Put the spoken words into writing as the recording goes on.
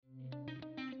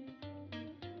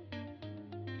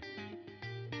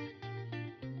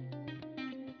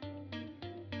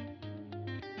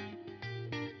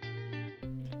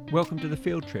Welcome to The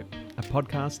Field Trip, a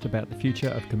podcast about the future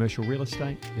of commercial real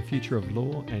estate, the future of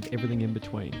law, and everything in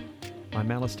between. I'm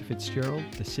Alistair Fitzgerald,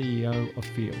 the CEO of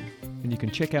Field, and you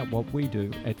can check out what we do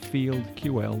at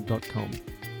fieldql.com.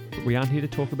 But we aren't here to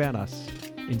talk about us.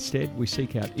 Instead, we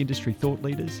seek out industry thought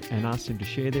leaders and ask them to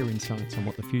share their insights on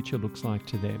what the future looks like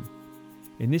to them.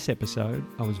 In this episode,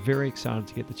 I was very excited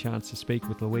to get the chance to speak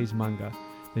with Louise Monger,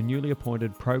 the newly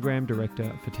appointed Program Director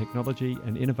for Technology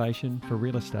and Innovation for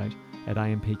Real Estate at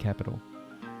AMP Capital.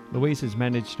 Louise has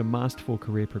managed a masterful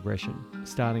career progression,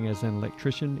 starting as an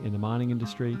electrician in the mining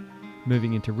industry,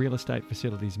 moving into real estate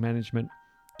facilities management,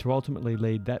 to ultimately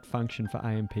lead that function for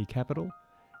AMP Capital,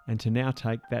 and to now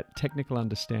take that technical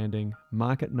understanding,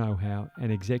 market know-how,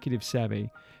 and executive savvy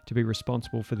to be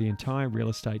responsible for the entire real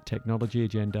estate technology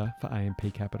agenda for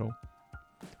AMP Capital.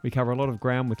 We cover a lot of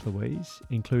ground with Louise,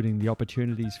 including the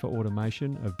opportunities for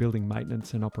automation of building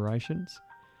maintenance and operations,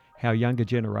 how younger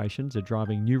generations are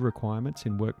driving new requirements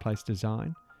in workplace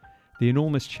design, the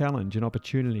enormous challenge and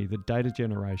opportunity that data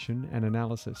generation and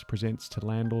analysis presents to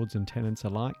landlords and tenants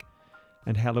alike,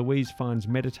 and how Louise finds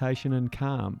meditation and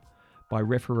calm by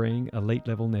refereeing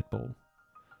elite-level netball.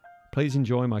 Please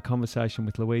enjoy my conversation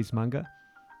with Louise Monger,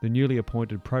 the newly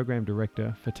appointed Program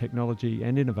Director for Technology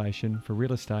and Innovation for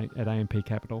Real Estate at AMP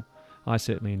Capital. I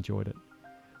certainly enjoyed it.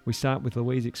 We start with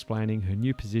Louise explaining her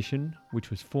new position, which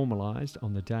was formalised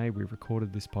on the day we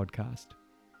recorded this podcast.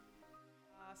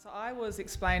 So I was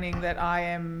explaining that I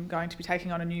am going to be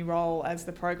taking on a new role as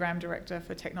the Program Director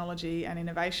for Technology and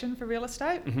Innovation for Real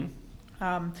Estate.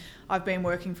 I've been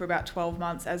working for about 12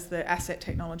 months as the asset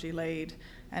technology lead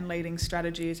and leading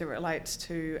strategy as it relates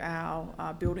to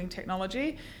our building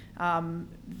technology.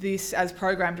 As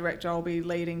Program Director, I'll be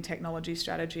leading technology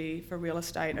strategy for real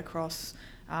estate across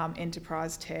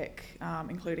enterprise tech,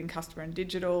 including customer and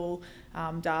digital,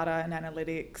 data and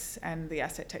analytics, and the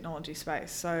asset technology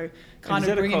space. So kind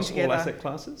of bringing together... All asset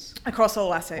classes? Across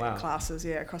all asset classes,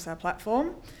 yeah, across our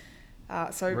platform.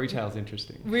 So retail's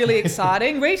interesting. Really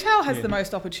exciting. Retail has the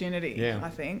most opportunity, I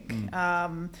think.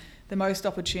 The most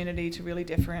opportunity to really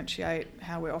differentiate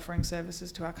how we're offering services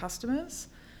to our customers.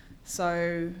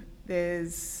 So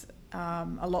there's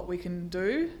a lot we can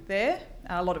do there,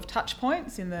 a lot of touch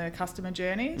points in the customer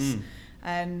journeys.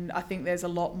 And I think there's a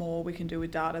lot more we can do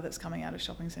with data that's coming out of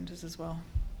shopping centres as well.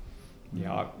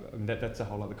 Yeah, that's a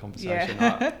whole other conversation.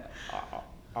 Yeah.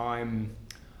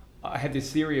 I have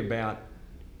this theory about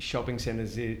shopping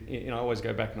centres. I always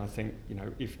go back and I think,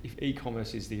 if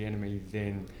e-commerce is the enemy,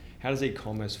 then how does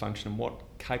e-commerce function and what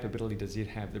capability does it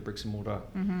have that bricks and mortar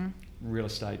real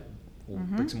estate or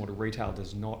bricks and mortar retail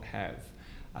does not have?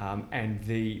 And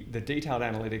the detailed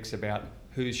analytics about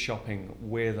who's shopping,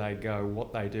 where they go,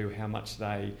 what they do, how much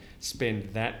they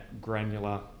spend, that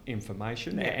granular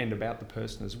information and about the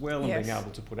person as well, and being able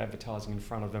to put advertising in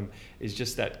front of them is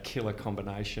just that killer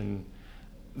combination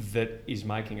that is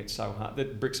making it so hard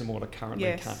that bricks and mortar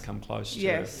currently can't come close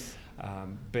to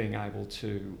being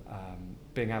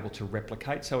able to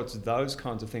replicate. So it's those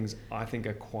kinds of things I think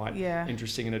are quite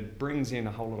interesting, and it brings in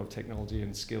a whole lot of technology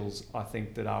and skills I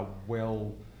think that are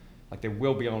they're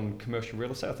well beyond commercial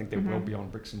real estate. I think they're well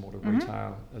beyond bricks and mortar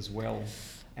retail as well.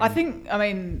 I think,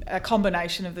 a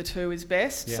combination of the two is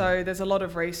best. Yeah. So there's a lot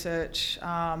of research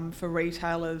for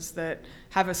retailers that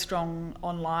have a strong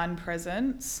online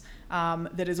presence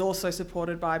that is also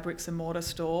supported by a bricks and mortar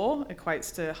store,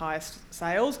 equates to highest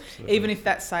sales. Absolutely. Even if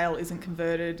that sale isn't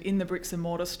converted in the bricks and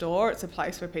mortar store, it's a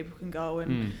place where people can go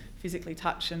and physically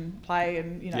touch and play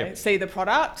and see the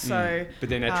product. So, but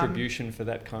then attribution for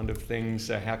that kind of thing.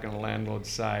 So how can a landlord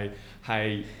say,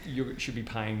 hey, you should be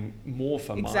paying more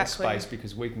for my space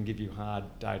because we can give you hard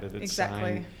data that's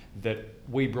saying that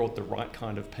we brought the right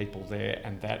kind of people there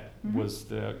and that was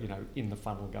the in the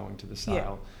funnel going to the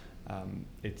sale.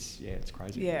 It's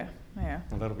crazy. Yeah.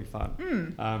 Well, that'll be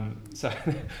fun. So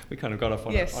we kind of got off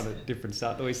on a different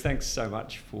start. Louise, thanks so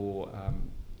much for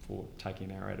taking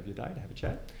an hour out of your day to have a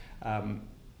chat.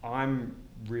 I'm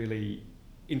really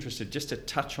interested just to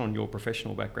touch on your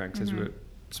professional background, because as we were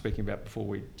speaking about before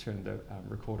we turned the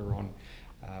recorder on,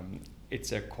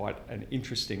 it's quite an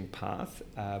interesting path.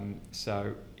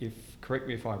 So correct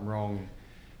me if I'm wrong,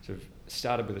 sort of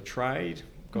started with a trade,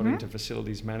 got into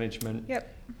facilities management,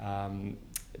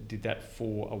 did that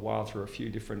for a while through a few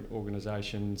different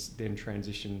organisations, then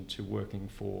transitioned to working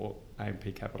for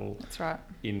AMP Capital. That's right.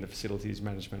 In the facilities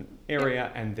management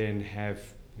area, and then have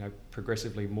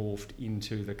progressively morphed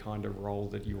into the kind of role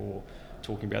that you're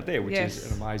talking about there, which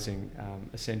is an amazing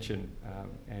ascension,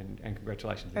 and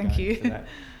congratulations Thank you for that.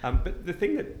 But the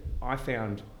thing that I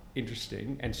found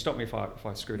interesting, and stop me if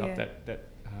I screwed up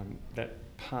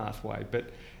that pathway, but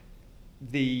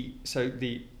the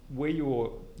where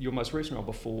your most recent role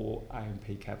before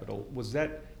AMP Capital, was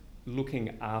that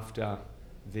looking after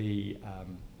the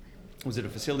was it a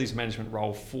facilities management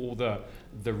role for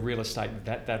the real estate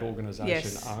that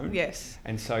organisation owned? Yes.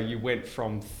 And so you went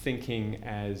from thinking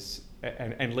as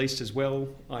and leased as well,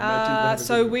 I imagine.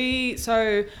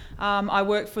 I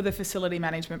work for the facility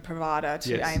management provider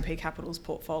to Yes. AMP Capital's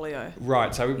portfolio.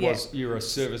 Right, so you're a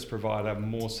service provider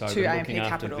more so to than AMP looking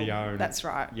after Capital. the own. That's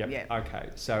right. Yep. Yep. Okay,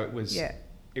 so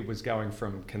it was going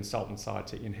from consultant side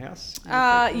to in-house?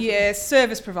 Yes,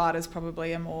 service provider is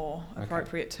probably a more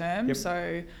appropriate term. Yep.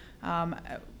 So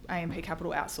AMP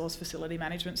Capital outsourced facility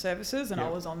management services, and Yep.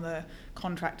 I was on the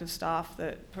contracted staff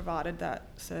that provided that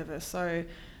service. So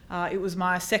it was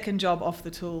my second job off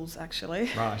the tools, actually.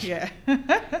 Right. Yeah.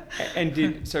 And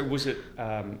was it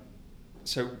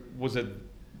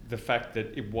the fact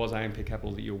that it was AMP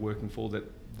Capital that you were working for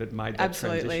that made that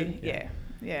transition? Absolutely,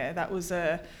 yeah. That was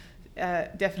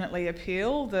definitely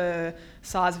appeal. The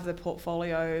size of the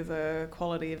portfolio, the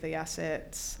quality of the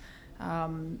assets,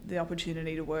 the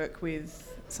opportunity to work with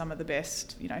some of the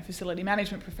best, facility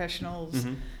management professionals.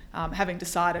 Mm-hmm. Having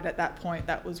decided at that point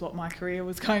that was what my career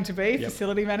was going to be,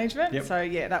 facility management. Yep. So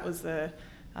that was the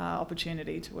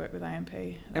opportunity to work with AMP.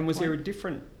 And was there a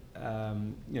different,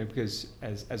 because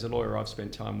as a lawyer I've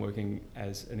spent time working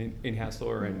as an in-house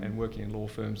lawyer and working in law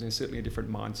firms, and there's certainly a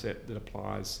different mindset that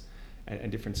applies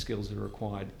and different skills that are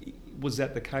required. Was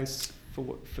that the case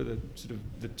for the sort of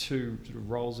the two sort of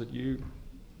roles that you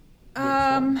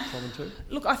from and to?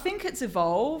 Look, I think it's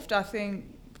evolved. I think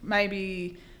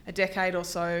maybe a decade or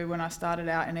so when I started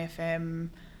out in FM,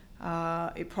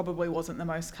 it probably wasn't the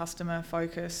most customer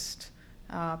focused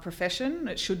profession.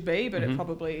 It should be, but it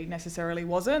probably necessarily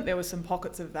wasn't. There were some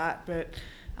pockets of that, but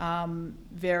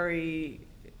it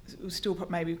was still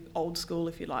maybe old school,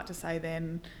 if you'd like to say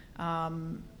then.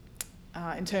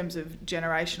 In terms of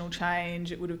generational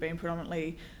change, it would have been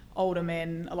predominantly older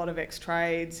men, a lot of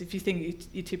ex-trades. If you think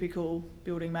your typical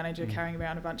building manager carrying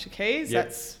around a bunch of keys,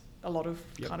 that's a lot of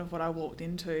kind of what I walked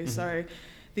into. So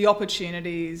the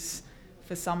opportunities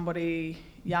for somebody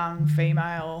young,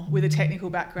 female, with a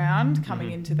technical background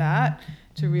coming into that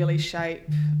to really shape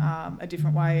a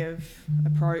different way of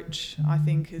approach, I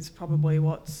think is probably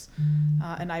what's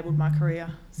enabled my career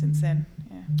since then.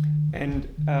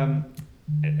 Yeah.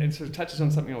 And sort of touches on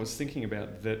something I was thinking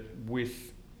about, that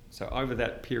so over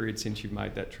that period since you've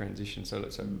made that transition, so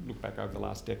let's look back over the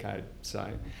last decade,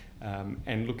 say,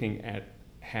 and looking at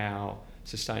how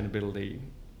sustainability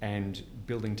and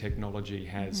building technology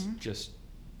has just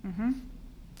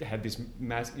had this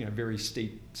very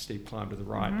steep climb to the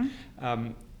right.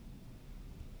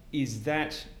 Is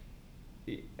that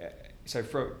so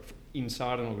for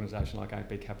inside an organisation like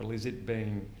AMP Capital? Is it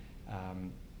being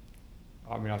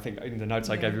I think in the notes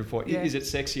I gave you before, is it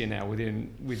sexier now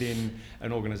within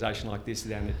an organisation like this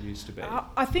than it used to be?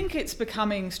 I think it's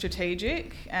becoming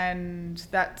strategic, and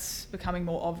that's becoming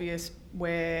more obvious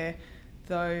where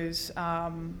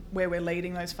we're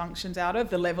leading those functions out of,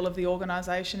 the level of the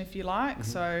organisation, if you like.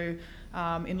 So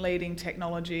in leading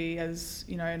technology as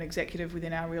an executive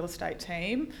within our real estate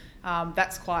team,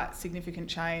 that's quite significant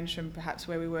change from perhaps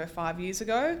where we were 5 years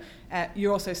ago.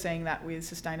 You're also seeing that with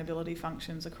sustainability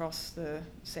functions across the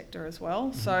sector as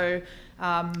well. So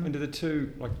and do the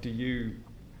two, do you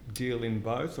deal in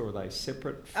both, or are they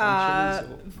separate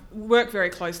functions? Work very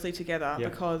closely together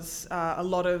because a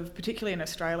lot of, particularly in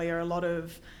Australia,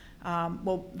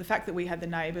 the fact that we had the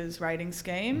Neighbours rating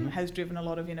scheme has driven a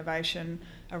lot of innovation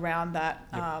around that.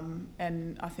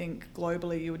 And I think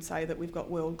globally you would say that we've got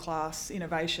world-class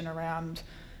innovation around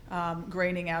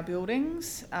greening our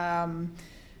buildings.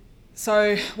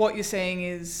 So what you're seeing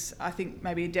is, I think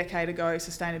maybe a decade ago,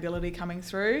 sustainability coming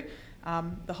through.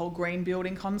 The whole green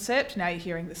building concept. Now you're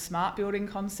hearing the smart building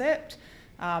concept.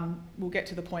 We'll get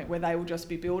to the point where they will just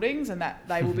be buildings and that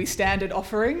they will be standard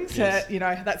offerings. Yes.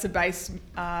 That's a base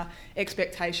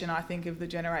expectation, I think, of the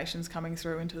generations coming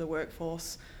through into the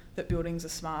workforce, that buildings are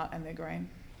smart and they're green.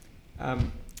 It's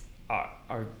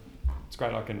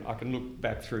great. I can look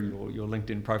back through your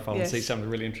LinkedIn profile and see some of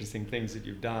the really interesting things that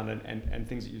you've done and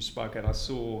things that you spoke at. I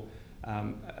saw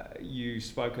you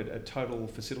spoke at a Total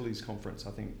Facilities Conference,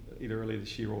 I think either earlier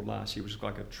this year or last year, which was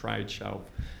like a trade show of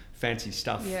fancy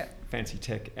stuff, fancy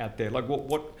tech out there.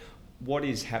 What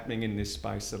is happening in this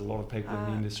space that a lot of people in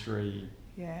the industry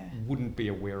wouldn't be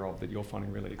aware of, that you're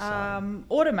finding really exciting?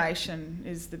 Automation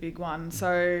is the big one.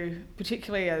 So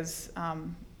particularly as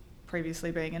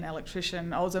previously being an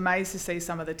electrician, I was amazed to see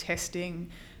some of the testing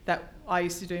that I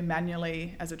used to do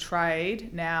manually as a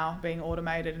trade now being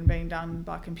automated and being done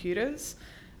by computers.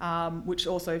 which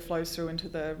also flows through into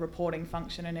the reporting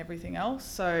function and everything else.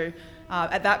 So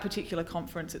at that particular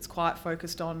conference, it's quite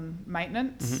focused on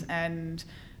maintenance, and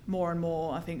more and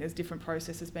more, I think there's different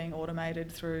processes being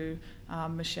automated through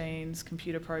machines,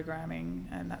 computer programming,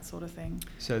 and that sort of thing.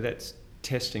 So that's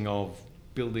testing of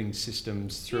building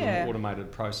systems through an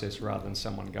automated process rather than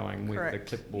someone going with the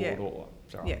clipboard or...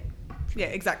 Sorry, yeah,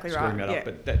 exactly screwing right. that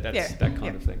up, but that's that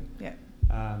kind of thing. Yeah.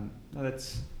 No,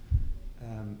 that's...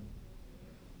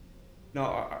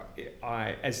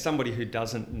 I as somebody who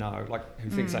doesn't know, like who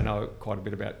thinks they know quite a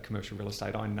bit about commercial real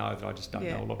estate, I know that I just don't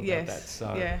know a lot about that.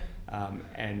 So,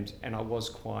 and I was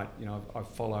quite, I've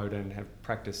followed and have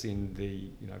practiced in the,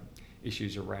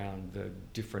 issues around the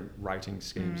different rating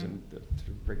schemes and the sort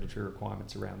of regulatory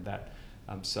requirements around that.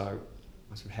 So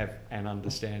I sort of have an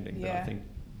understanding, but I think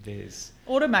there's...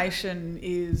 Automation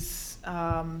is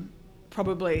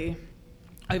probably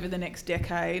over the next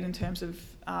decade in terms of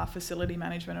facility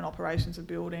management and operations of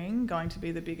building going to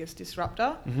be the biggest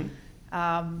disruptor.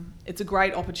 It's a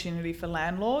great opportunity for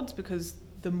landlords because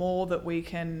the more that we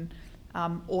can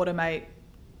automate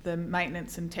the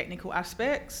maintenance and technical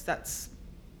aspects, that's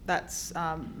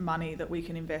money that we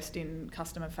can invest in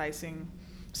customer-facing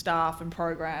staff and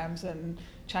programs and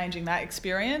changing that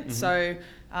experience. So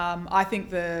I think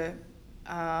the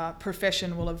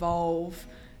profession will evolve,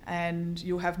 and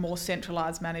you'll have more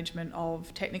centralised management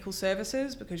of technical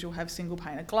services because you'll have single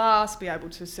pane of glass, be able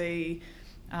to see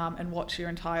and watch your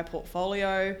entire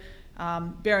portfolio.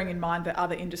 Bearing in mind that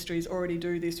other industries already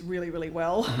do this really, really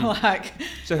well.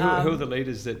 So who are the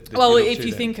leaders that well, if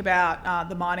you think about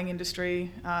the mining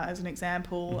industry as an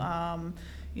example,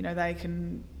 they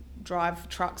can drive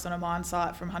trucks on a mine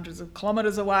site from hundreds of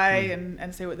kilometres away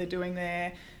and see what they're doing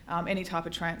there. Any type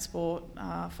of transport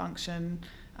function,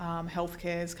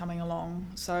 healthcare is coming along.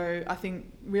 So I think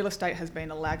real estate has been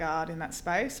a laggard in that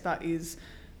space, but is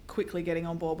quickly getting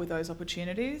on board with those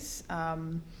opportunities.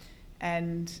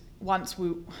 And once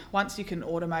you can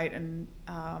automate and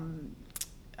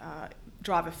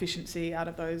drive efficiency out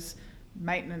of those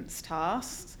maintenance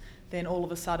tasks, then all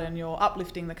of a sudden you're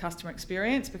uplifting the customer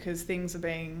experience because things are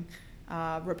being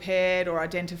repaired or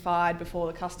identified before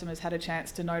the customers had a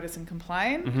chance to notice and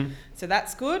complain. So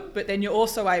that's good, but then you're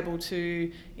also able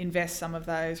to invest some of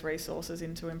those resources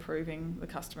into improving the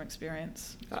customer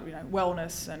experience,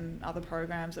 wellness and other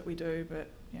programs that we do. But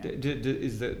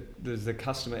does the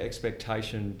customer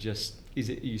expectation are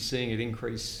you seeing it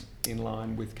increase in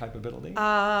line with capability?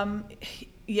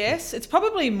 Yes, it's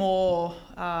probably more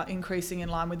increasing in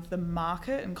line with the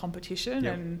market and competition,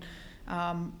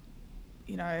 and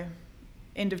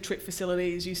end of trip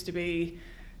facilities used to be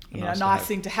a nice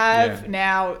thing to have.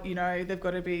 Now they've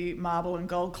got to be marble and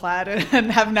gold clad and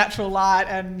have natural light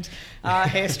and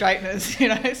hair straighteners.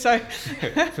 So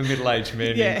for middle-aged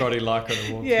men in body like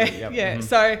to walk through.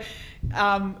 So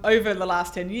over the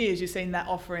last 10 years, you've seen that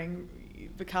offering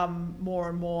become more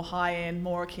and more high-end,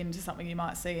 more akin to something you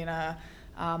might see in a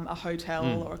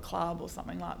hotel or a club or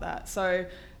something like that. So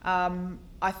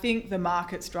I think the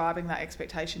market's driving that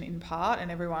expectation in part, and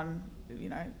everyone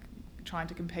trying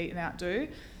to compete and outdo.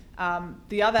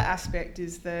 The other aspect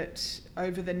is that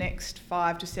over the next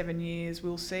 5 to 7 years,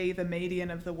 we'll see the median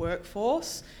of the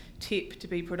workforce tip to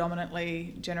be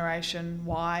predominantly Generation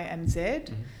Y and Z.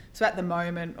 So at the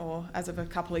moment, or as of a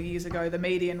couple of years ago, the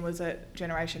median was at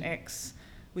Generation X,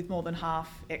 with more than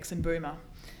half X and Boomer.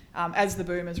 As the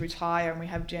Boomers retire and we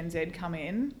have Gen Z come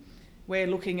in, we're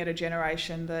looking at a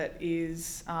generation that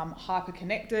is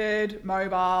hyper-connected,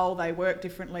 mobile, they work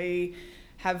differently,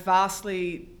 have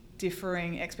vastly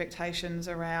differing expectations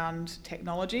around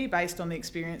technology based on the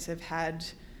experience they've had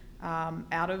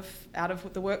out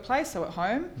of the workplace, so at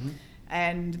home.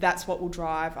 And that's what will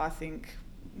drive, I think,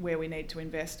 where we need to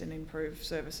invest and improve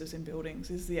services in buildings,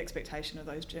 is the expectation of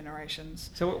those generations.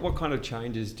 So what kind of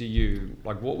changes do you,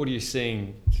 what are you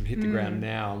seeing sort of hit the ground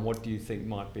now, and what do you think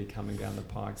might be coming down the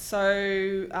pike?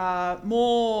 So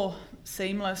more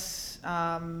seamless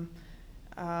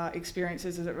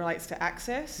experiences as it relates to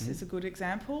access is a good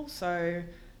example. So,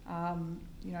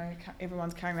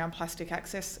 everyone's carrying around plastic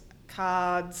access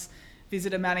cards,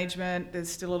 visitor management, there's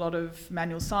still a lot of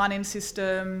manual sign-in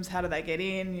systems, how do they get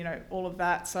in, all of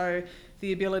that. So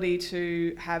the ability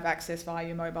to have access via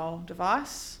your mobile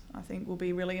device, I think, will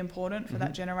be really important for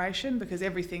that generation, because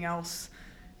everything else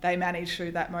they manage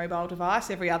through that mobile device.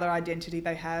 Every other identity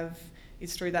they have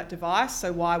is through that device.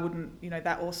 So why wouldn't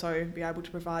that also be able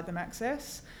to provide them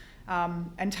access?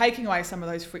 And taking away some of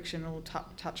those frictional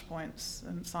touch points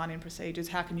and sign-in procedures.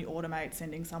 How can you automate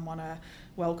sending someone a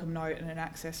welcome note and an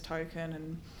access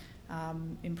token,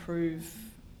 and improve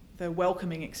the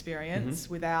welcoming experience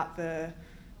without the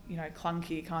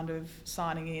clunky kind of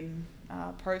signing in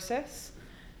process.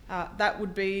 That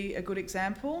would be a good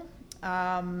example.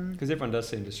 Because everyone does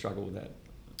seem to struggle with that.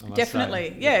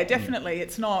 Definitely, yeah, definitely.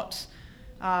 It's not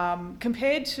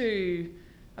compared to,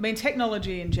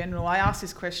 technology in general. I asked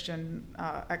this question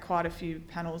at quite a few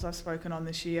panels I've spoken on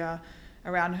this year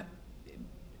around,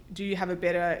 do you have a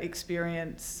better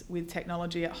experience with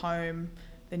technology at home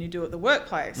than you do at the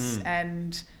workplace?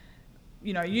 And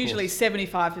usually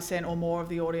 75% or more of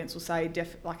the audience will say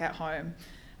at home.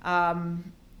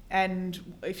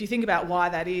 And if you think about why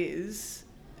that is,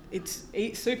 it's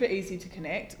super easy to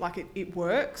connect. It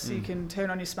works. You can turn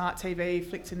on your smart TV,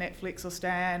 flick to Netflix or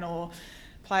Stan, or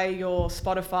play your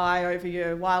Spotify over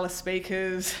your wireless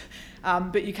speakers.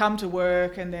 But you come to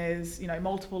work and there's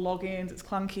multiple logins. It's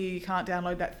clunky. You can't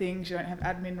download that thing. You don't have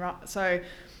admin. So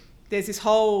there's this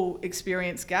whole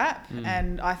experience gap,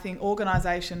 and I think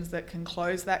organisations that can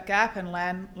close that gap and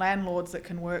landlords that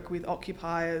can work with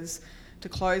occupiers to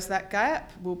close that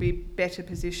gap will be better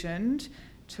positioned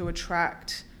to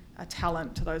attract a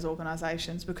talent to those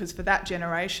organisations, because for that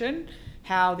generation,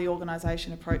 how the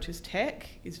organisation approaches tech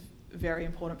is a very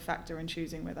important factor in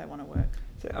choosing where they want to work.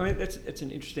 So, it's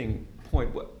an interesting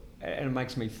point, and it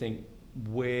makes me think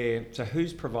who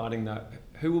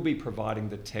will be providing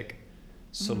the tech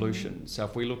solution? So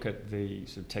if we look at the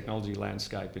sort of technology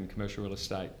landscape in commercial real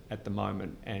estate at the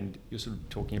moment, and you're sort of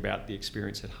talking about the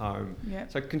experience at home.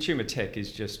 Yep. So consumer tech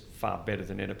is just far better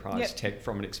than enterprise tech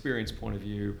from an experience point of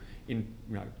view,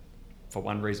 for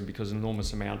one reason, because an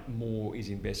enormous amount more is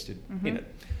invested in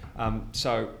it.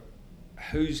 So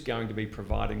who's going to be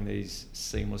providing these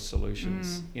seamless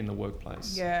solutions in the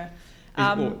workplace? Yeah.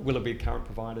 Will it be current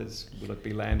providers? Will it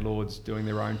be landlords doing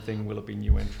their own thing? Will it be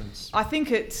new entrants? I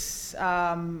think it's,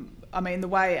 the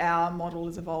way our model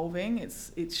is evolving,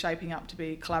 it's shaping up to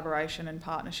be collaboration and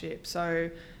partnership. So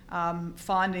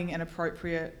finding an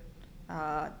appropriate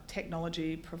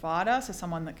technology provider, so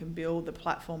someone that can build the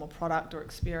platform or product or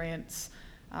experience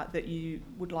that you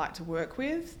would like to work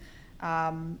with.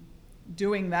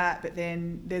 Doing that, but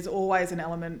then there's always an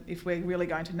element, if we're really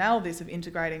going to nail this, of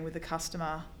integrating with the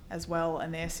customer as well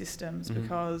and their systems,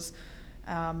 because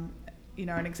an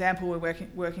example we're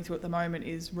working through at the moment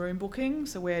is room booking.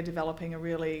 So we're developing a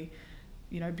really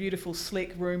beautiful,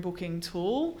 slick room booking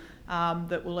tool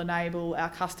that will enable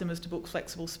our customers to book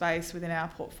flexible space within our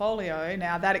portfolio.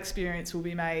 Now, that experience will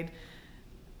be made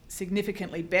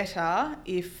significantly better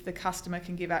if the customer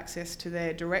can give access to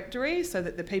their directory, so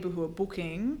that the people who are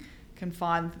booking can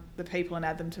find the people and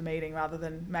add them to meeting rather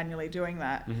than manually doing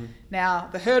that. Now,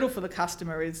 the hurdle for the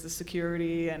customer is the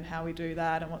security and how we do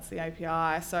that and what's the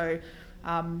API. So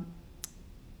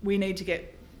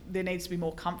there needs to be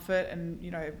more comfort and,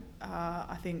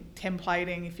 I think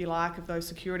templating, if you like, of those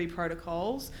security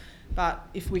protocols. But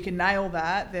if we can nail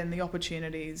that, then the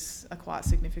opportunities are quite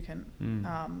significant.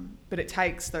 But it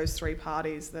takes those three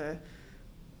parties, the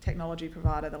technology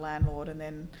provider, the landlord, and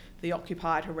then the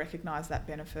occupier, to recognise that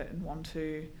benefit and want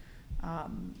to,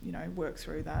 work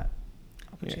through that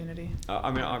opportunity.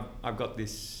 Yeah. I've got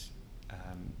this,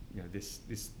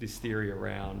 this theory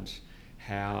around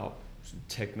how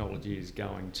technology is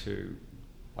going to,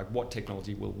 what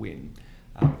technology will win.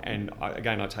 And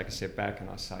I take a step back and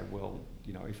I say, well,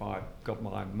 if I got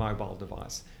my mobile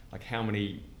device, how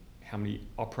many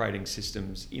operating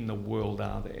systems in the world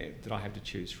are there that I have to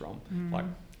choose from?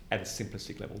 At a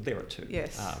simplistic level, there are two.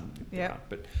 Yes.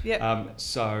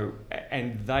 So,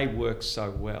 and they work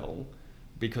so well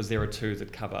because there are two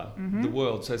that cover the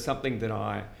world. So something that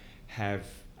I have,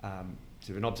 sort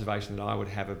of an observation that I would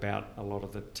have about a lot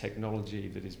of the technology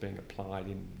that is being applied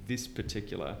in this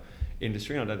particular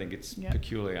industry, and I don't think it's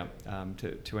peculiar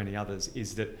to any others,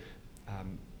 is that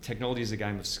technology is a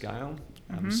game of scale.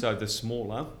 So the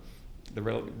smaller, the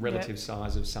relative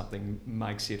size of something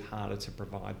makes it harder to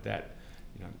provide that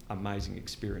amazing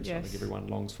experience I think everyone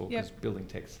longs for, because building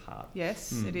tech's hard.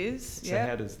 Yes, it is. So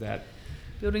how does that...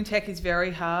 Building tech is very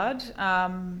hard,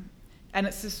 and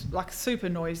it's just a super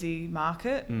noisy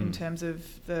market in terms of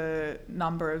the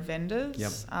number of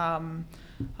vendors. I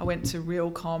went to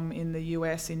Realcomm in the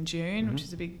US in June, which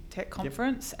is a big tech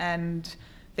conference, and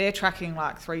they're tracking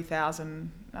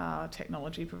 3,000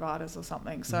 technology providers or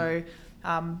something. So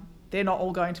they're not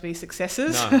all going to be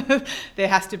successes. No. There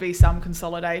has to be some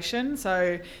consolidation.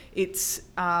 So it's,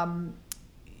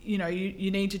 you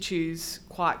need to choose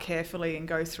quite carefully and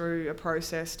go through a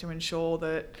process to ensure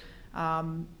that,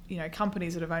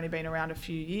 companies that have only been around a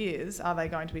few years, are they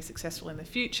going to be successful in the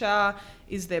future?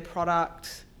 Is their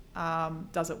product,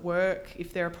 does it work?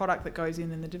 If they're a product that goes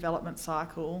in the development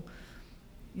cycle,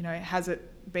 has it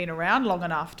been around long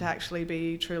enough to actually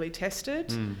be truly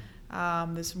tested?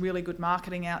 There's really good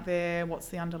marketing out there. What's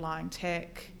the underlying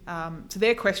tech? So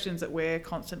they're questions that we're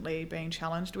constantly being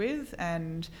challenged with.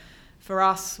 And for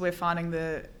us, we're finding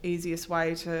the easiest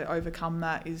way to overcome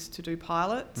that is to do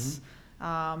pilots.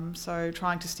 So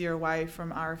trying to steer away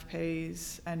from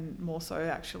RFPs and more so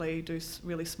actually do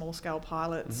really small scale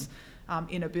pilots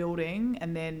in a building.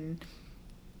 And then,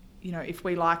 if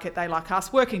we like it, they like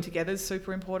us. Working together is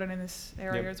super important in this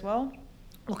area as well.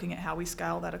 Looking at how we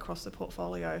scale that across the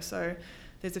portfolio. So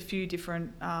there's a few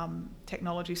different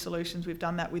technology solutions we've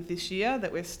done that with this year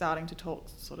that we're starting to talk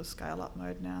sort of scale up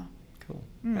mode now. Cool.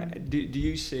 Do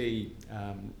you see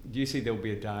there'll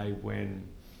be a day when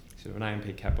sort of an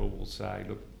AMP Capital will say,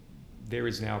 look, there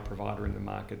is now a provider in the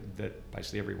market that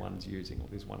basically everyone's using, or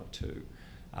there's one or two.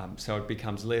 So it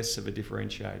becomes less of a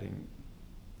differentiating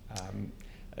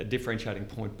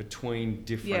point between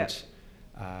different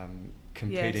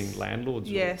competing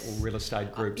landlords or real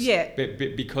estate groups.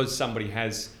 Because somebody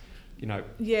has,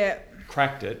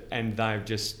 cracked it and they've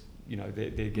just, they're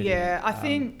getting... I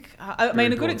think, a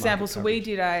good example, so we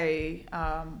did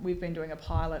we've been doing a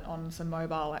pilot on some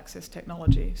mobile access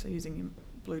technology, so using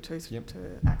Bluetooth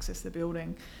to access the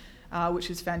building, which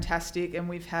is fantastic. And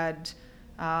we've had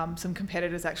some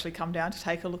competitors actually come down to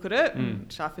take a look at it,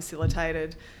 which I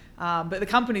facilitated. But the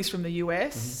company's from the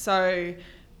US,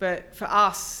 but for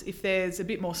us, if there's a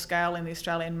bit more scale in the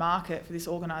Australian market for this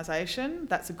organisation,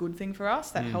 that's a good thing for us.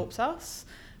 That helps us.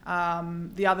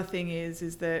 The other thing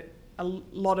is that a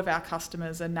lot of our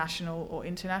customers are national or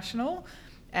international,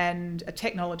 and a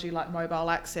technology like mobile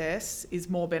access is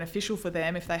more beneficial for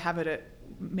them if they have it at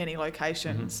many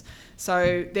locations.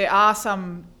 So there are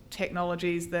some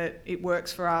technologies that it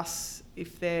works for us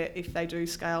if they do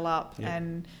scale up,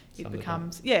 and it some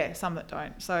becomes some that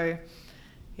don't. So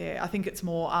I think it's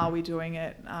more, are we doing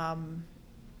it,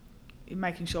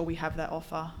 making sure we have that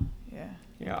offer.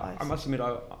 I must admit,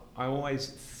 I always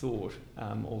thought,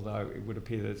 although it would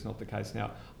appear that it's not the case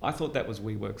now, I thought that was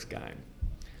WeWork's game.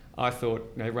 I thought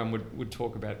everyone would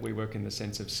talk about WeWork in the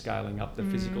sense of scaling up the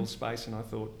physical space, and I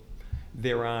thought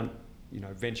there aren't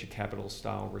venture capital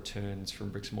style returns from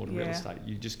bricks and mortar real estate.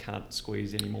 You just can't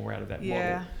squeeze any more out of that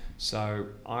model. So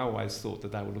I always thought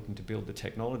that they were looking to build the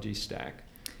technology stack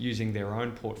using their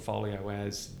own portfolio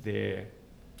as their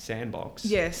sandbox.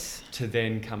 To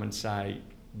then come and say,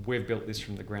 we've built this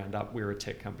from the ground up. We're a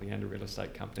tech company and a real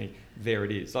estate company. There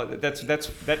it is. Like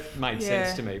that made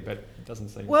sense to me, but it doesn't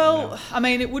seem. Well,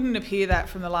 it wouldn't appear that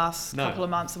from the last couple of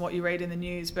months and what you read in the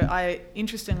news. But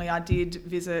interestingly, I did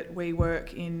visit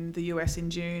WeWork in the US in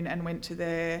June and went to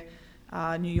their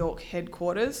New York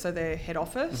headquarters, so their head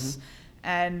office.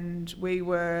 And we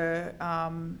were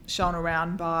shown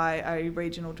around by a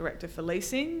regional director for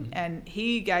leasing, and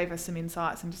he gave us some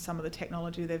insights into some of the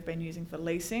technology they've been using for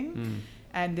leasing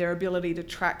and their ability to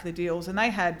track the deals. And they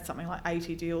had something like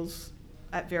 80 deals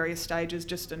at various stages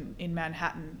just in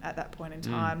Manhattan at that point in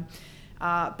time.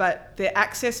 But their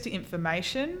access to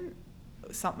information,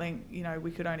 something we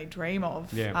could only dream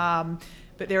of.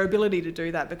 But their ability to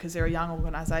do that, because they're a young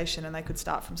organisation and they could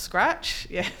start from scratch,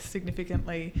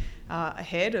 significantly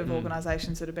ahead of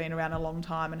organisations that have been around a long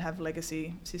time and have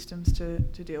legacy systems to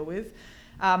deal with.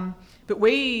 But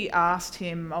we asked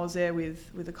him, I was there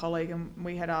with a colleague, and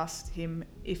we had asked him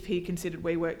if he considered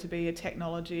WeWork to be a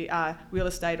technology, real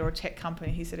estate or a tech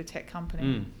company. He said a tech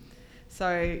company.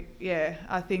 So,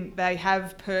 I think they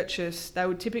have purchased, they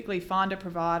would typically find a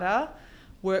provider,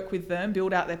 work with them,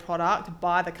 build out their product,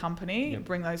 buy the company,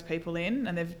 bring those people in,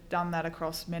 and they've done that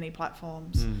across many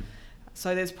platforms.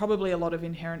 So there's probably a lot of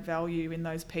inherent value in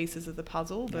those pieces of the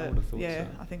puzzle, but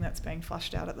I think that's being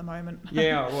flushed out at the moment.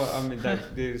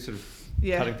 They're sort of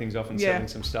cutting things off and selling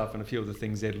some stuff, and a few of the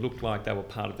things there looked like they were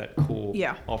part of that core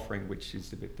offering, which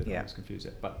is the bit that I was confused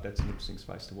at, but that's an interesting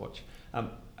space to watch.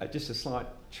 Just a slight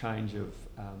change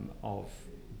of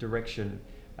direction.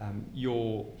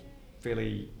 You're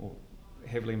fairly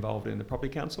heavily involved in the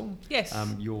Property Council. Yes.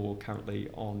 You're currently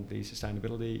on the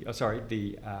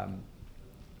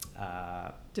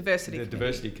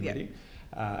Diversity Committee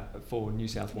for New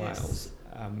South Wales.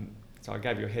 So I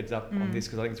gave you a heads up on this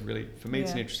because I think it's really, for me,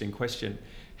 it's an interesting question.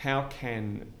 How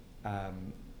can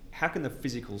the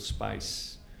physical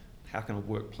space, how can a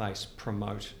workplace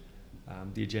promote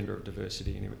the agenda of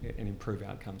diversity and improve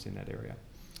outcomes in that area?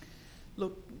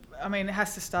 Look, it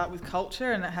has to start with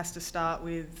culture, and it has to start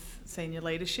with senior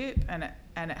leadership, and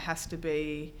it has to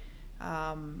be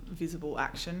visible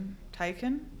action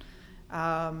taken.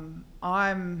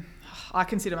 I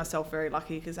consider myself very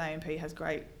lucky because AMP has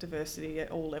great diversity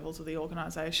at all levels of the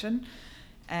organisation,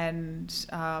 and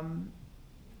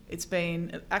it's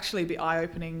been actually a bit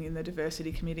eye-opening in the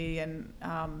diversity committee, and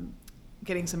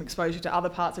getting some exposure to other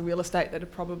parts of real estate that are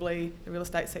probably the real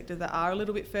estate sector that are a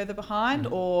little bit further behind,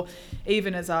 or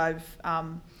even as I've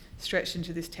stretched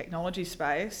into this technology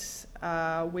space,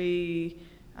 the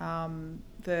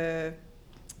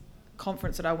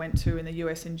conference that I went to in the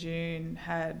US in June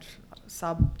had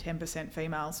sub 10%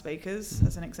 female speakers,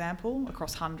 as an example,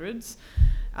 across hundreds.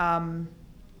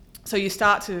 So you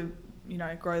start to,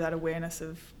 grow that awareness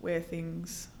of where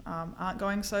things aren't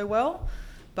going so well.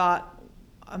 But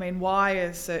I mean, why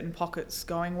are certain pockets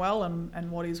going well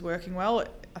and what is working well?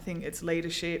 I think it's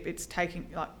leadership, it's taking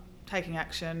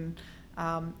action,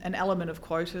 an element of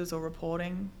quotas or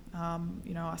reporting,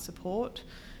 I support.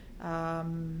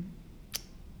 And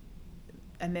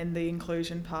then the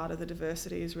inclusion part of the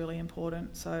diversity is really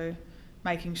important. So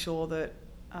making sure that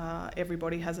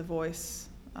everybody has a voice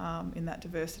in that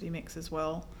diversity mix as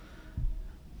well.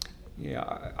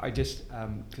 Yeah, I just,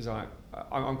 because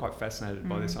I'm quite fascinated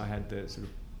by this. I had the sort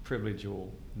of privilege or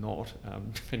not,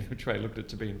 depending which way I looked at,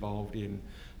 to be involved in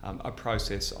a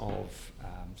process of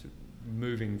sort of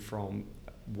moving from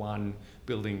one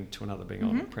building to another, being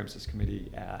on a premises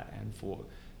committee and for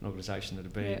an organisation that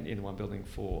had been in one building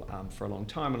for a long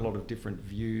time, and a lot of different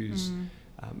views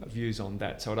on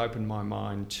that. So it opened my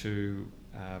mind to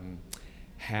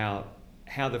how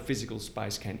the physical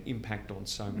space can impact on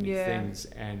so many things,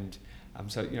 and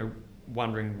so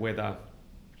wondering whether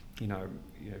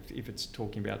if it's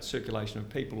talking about circulation of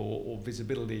people or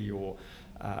visibility or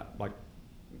like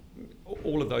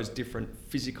all of those different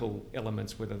physical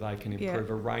elements, whether they can improve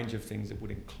a range of things that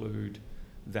would include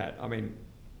that. I mean,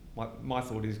 my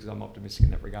thought is, because I'm optimistic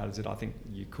in that regard, is that I think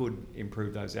you could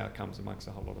improve those outcomes amongst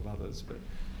a whole lot of others. But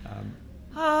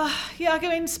I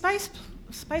mean, space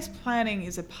planning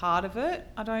is a part of it.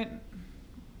 I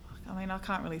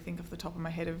can't really think off the top of my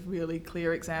head of really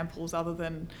clear examples other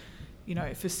than,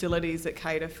 facilities that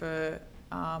cater for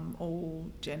all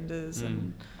genders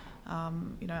and,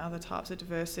 other types of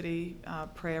diversity,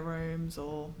 prayer rooms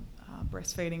or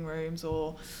breastfeeding rooms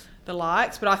or the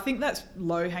likes. But I think that's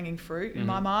low-hanging fruit in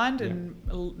my mind, and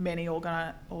many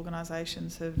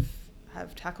organisations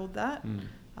have tackled that.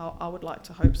 I would like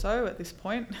to hope so at this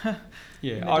point.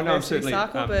 I'm certainly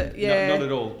cycle, but not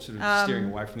at all sort of steering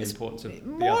away from the importance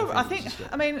of the other things.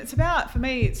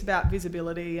 It's about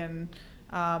visibility, and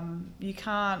you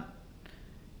can't,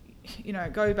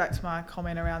 go back to my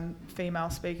comment around female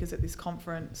speakers at this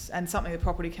conference, and something the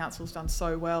Property Council's done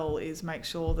so well is make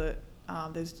sure that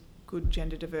there's good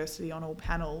gender diversity on all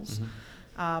panels.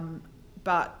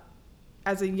 But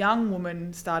as a young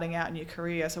woman starting out in your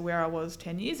career, so where I was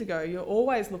 10 years ago, you're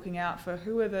always looking out for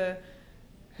who are the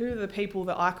people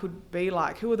that I could be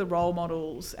like, who are the role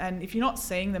models. And if you're not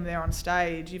seeing them there on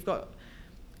stage, you've got,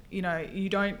 you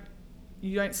don't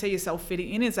see yourself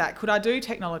fitting in as that. Could I do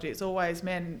technology? It's always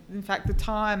men. In fact, the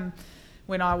time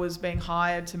when I was being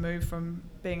hired to move from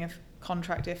being a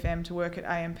contract FM to work at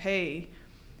AMP,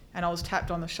 and I was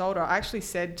tapped on the shoulder, I actually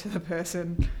said to the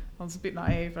person, I was a bit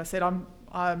naive, I said, I'm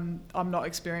not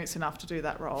experienced enough to do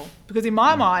that role. Because in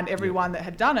my mind, everyone that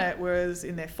had done it was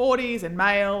in their 40s and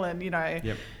male, and,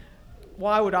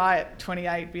 why would I at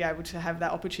 28 be able to have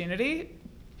that opportunity?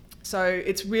 So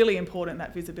it's really important,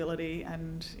 that visibility,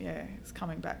 and it's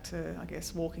coming back to, I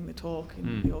guess, walking the talk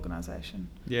in the organisation.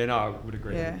 Yeah, no, I would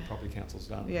agree. The Property Council's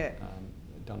done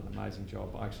an amazing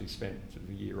job. I actually spent sort of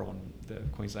a year on the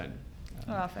Queensland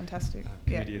fantastic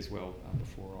committee as well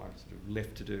before I sort of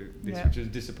left to do this, which is a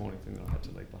disappointing thing that I had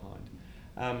to leave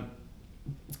behind.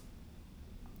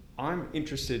 I'm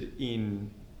interested in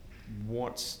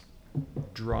what's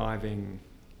driving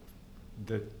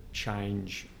the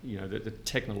change, the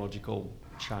technological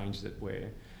change that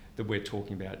we're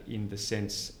talking about, in the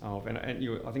sense of, and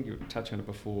I think you touched on it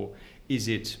before. Is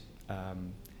it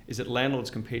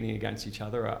landlords competing against each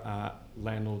other? Are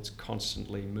landlords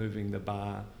constantly moving the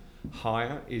bar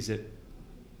higher? Is it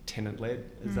tenant-led,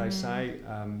 as they say,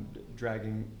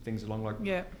 dragging things along?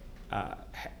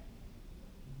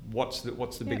 What's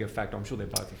the bigger factor? I'm sure they're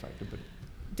both a factor, but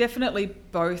definitely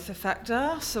both a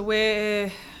factor. So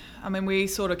we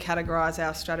sort of categorise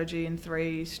our strategy in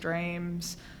 3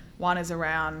 streams. One is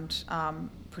around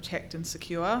protect and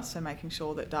secure, so making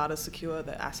sure that data's secure,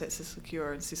 that assets are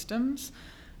secure, and systems.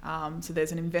 So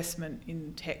there's an investment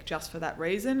in tech just for that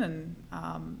reason,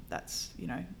 and that's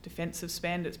defensive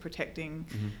spend. It's protecting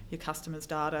your customers'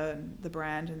 data and the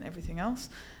brand and everything else.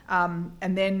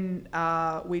 And then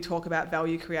we talk about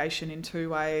value creation in 2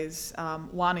 ways.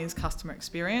 One is customer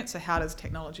experience. So how does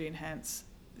technology enhance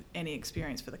any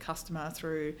experience for the customer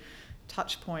through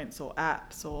touch points or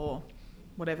apps or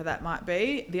whatever that might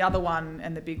be? The other one,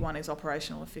 and the big one, is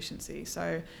operational efficiency.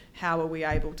 So how are we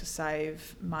able to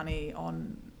save money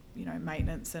on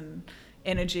maintenance and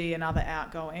energy and other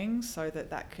outgoings, so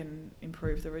that can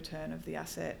improve the return of the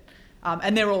asset.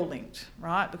 And they're all linked,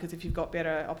 right? Because if you've got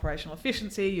better operational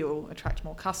efficiency, you'll attract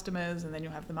more customers, and then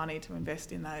you'll have the money to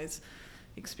invest in those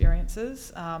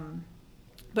experiences.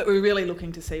 But we're really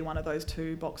looking to see one of those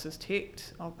two boxes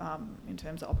ticked in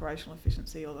terms of operational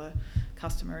efficiency or the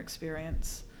customer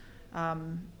experience.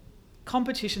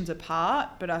 Competition's a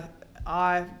part, but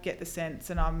I get the sense,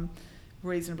 and I'm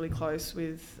reasonably close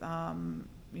with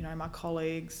my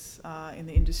colleagues in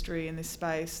the industry in this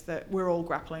space, that we're all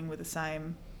grappling with the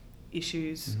same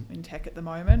issues in tech at the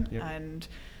moment. Yep. And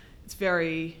it's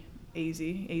very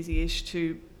easy-ish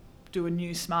to do a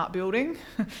new smart building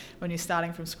when you're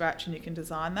starting from scratch and you can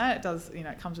design that. It does,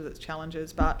 it comes with its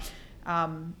challenges, but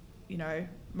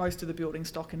most of the building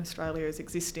stock in Australia is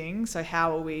existing. So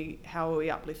how are we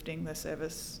uplifting the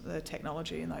service, the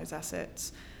technology in those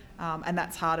assets? And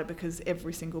that's harder because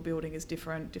every single building is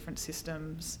different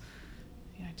systems,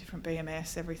 different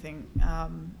BMS, everything.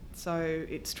 So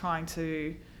it's trying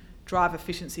to drive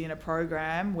efficiency in a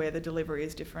program where the delivery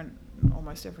is different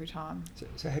almost every time.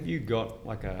 So have you got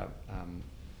like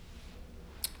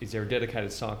is there a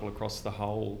dedicated cycle across the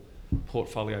whole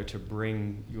portfolio to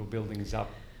bring your buildings up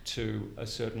to a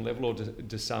certain level, or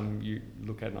do some you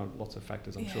look at, and lots of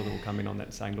factors I'm sure that will come in on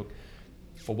that, saying, look,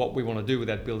 for what we want to do with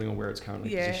that building or where it's currently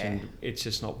positioned, it's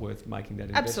just not worth making that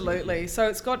investment? Absolutely. So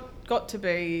it's got to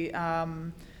be...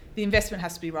 the investment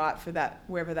has to be right for that,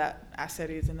 wherever that asset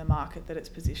is in the market that it's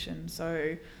positioned.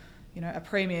 So, a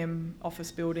premium office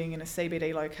building in a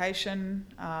CBD location,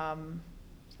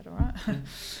 is that all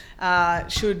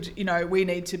right? We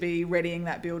need to be readying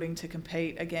that building to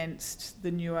compete against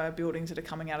the newer buildings that are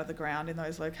coming out of the ground in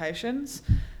those locations.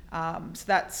 So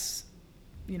that's,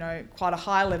 quite a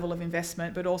high level of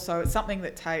investment, but also it's something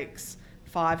that takes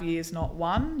 5 years, not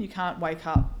one. You can't wake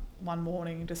up one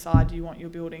morning and decide you want your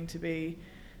building to be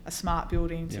a smart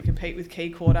building to compete with Key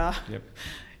Quarter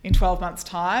in 12 months'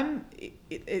 time.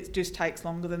 It just takes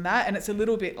longer than that. And it's a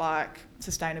little bit like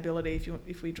sustainability,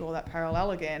 if we draw that parallel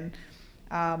again.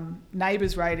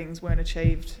 NABERS ratings weren't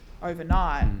achieved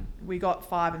overnight. We got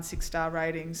 5 and 6 star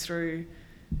ratings through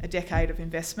a decade of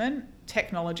investment.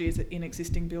 Technology in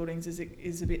existing buildings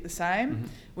is a bit the same.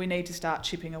 We need to start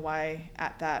chipping away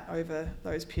at that over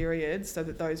those periods so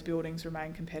that those buildings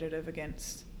remain competitive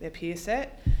against their peer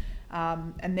set.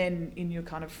 And then in your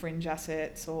kind of fringe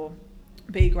assets or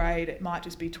B grade, it might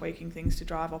just be tweaking things to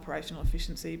drive operational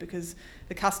efficiency, because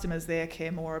the customers there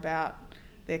care more about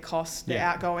their costs, their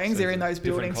outgoings. So they're in those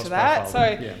buildings for that.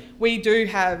 So we do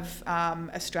have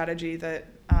a strategy that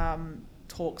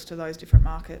talks to those different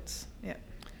markets. Yeah.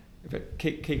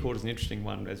 Key Quarter is an interesting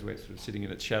one, as we're sort of sitting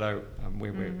in its shadow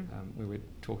where we're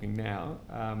talking now.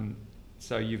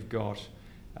 So you've got...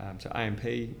 so AMP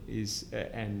is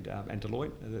and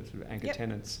Deloitte are the sort of anchor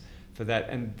tenants for that,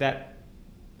 and that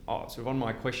sort of on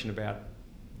my question about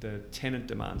the tenant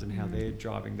demands and how they're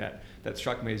driving that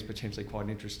struck me as potentially quite an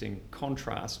interesting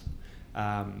contrast.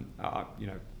 I'm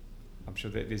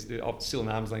sure that there's still an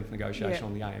arm's length negotiation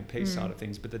on the AMP side of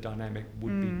things, but the dynamic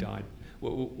would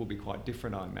will be quite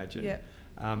different, I imagine.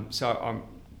 So I'm,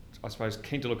 I suppose,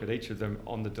 keen to look at each of them.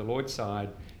 On the Deloitte side,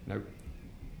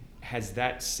 has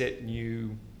that set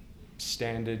new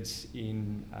standards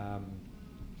in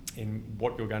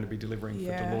what you're going to be delivering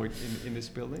for Deloitte in this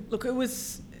building? Look, it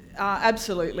was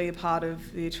absolutely a part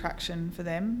of the attraction for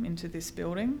them into this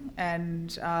building,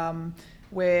 and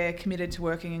we're committed to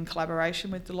working in collaboration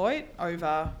with Deloitte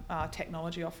over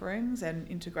technology offerings and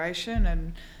integration,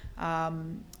 and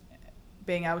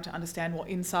being able to understand what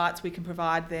insights we can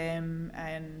provide them,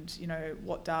 and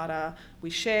what data we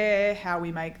share, how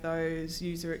we make those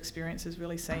user experiences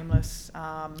really seamless.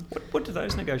 What do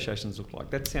those negotiations look like?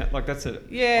 That sound like that's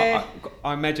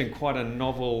I imagine quite a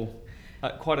novel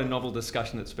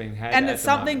discussion that's being had, and it's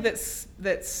something that's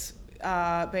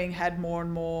being had more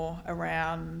and more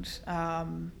around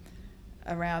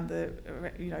the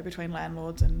between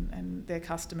landlords and their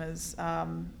customers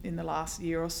in the last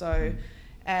year or so.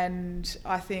 And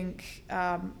I think,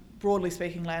 broadly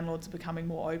speaking, landlords are becoming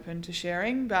more open to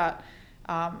sharing. But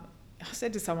I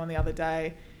said to someone the other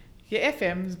day, your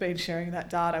FM's been sharing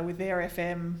that data with their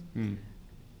FM,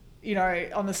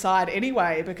 on the side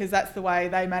anyway, because that's the way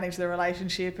they manage the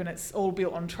relationship, and it's all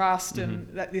built on trust and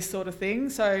this sort of thing.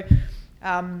 So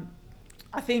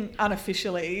I think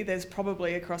unofficially, there's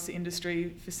probably across the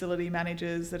industry facility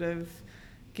managers that have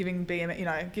giving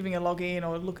giving a login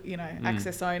or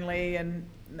access only, and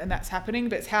that's happening.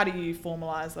 But it's how do you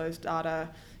formalise those data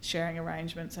sharing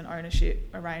arrangements and ownership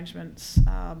arrangements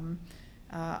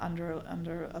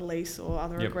under a lease or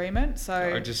other agreement. So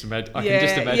I can just imagine that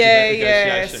negotiation.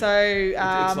 Yeah.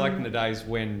 So it's like in the days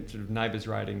when sort of neighbours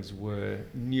ratings were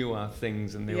newer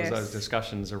things, and there was those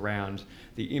discussions around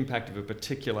the impact of a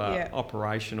particular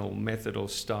operational method or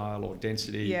style or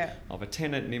density of a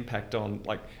tenant, and impact on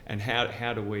and how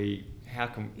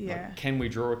can we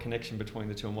draw a connection between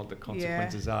the two and what the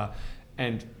consequences are.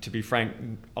 And to be frank,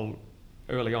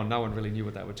 early on, no one really knew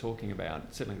what they were talking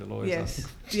about. Certainly the lawyers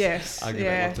argue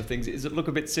about lots of things. Does it look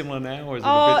a bit similar now, or is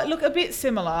it a bit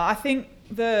similar? I think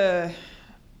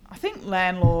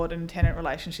landlord and tenant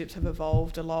relationships have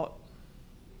evolved a lot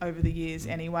over the years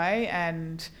anyway,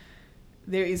 and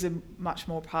there is a much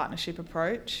more partnership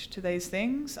approach to these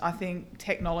things. I think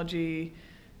technology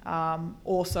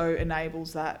also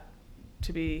enables that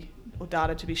to be, or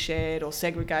data to be shared or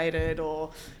segregated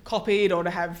or copied, or to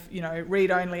have,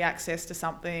 read-only access to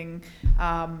something.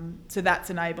 So that's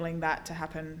enabling that to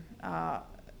happen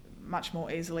much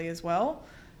more easily as well.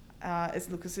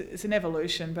 It's an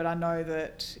evolution, but I know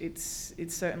that it's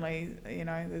certainly,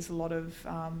 there's a lot of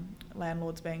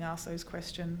landlords being asked those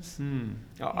questions.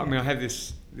 I mean, I have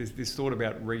this thought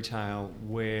about retail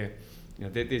where,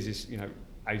 there's this,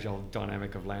 age-old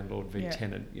dynamic of landlord v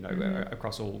tenant,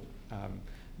 across all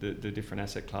the different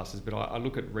asset classes. But I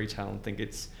look at retail and think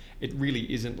it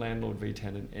really isn't landlord v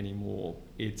tenant anymore.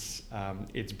 It's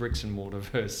bricks and mortar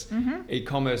versus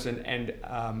e-commerce, and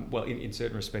in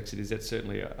certain respects it is. That's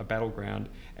certainly a battleground.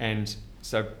 And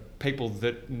so people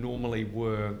that normally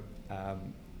were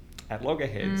at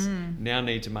loggerheads now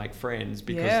need to make friends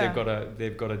because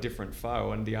they've got a different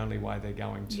foe, and the only way they're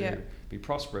going to be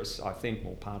prosperous, I think,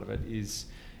 or part of it is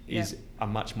a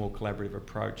much more collaborative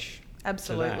approach.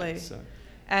 Absolutely. To that, so.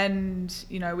 And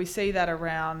we see that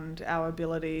around our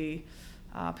ability,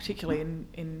 particularly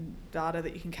in data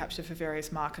that you can capture for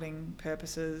various marketing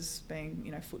purposes,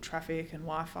 being foot traffic and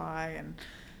Wi-Fi and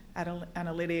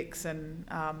analytics, and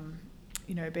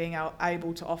being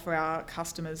able to offer our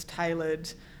customers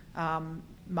tailored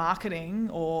marketing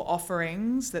or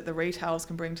offerings that the retailers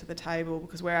can bring to the table,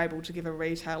 because we're able to give a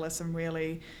retailer some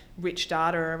really rich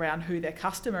data around who their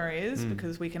customer is,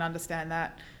 because we can understand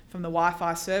that from the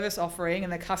Wi-Fi service offering,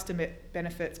 and the customer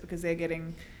benefits because they're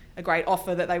getting a great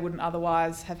offer that they wouldn't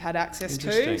otherwise have had access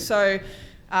to. So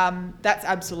that's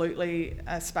absolutely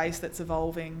a space that's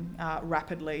evolving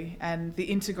rapidly, and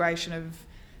the integration of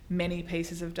many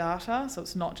pieces of data. So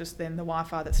it's not just then the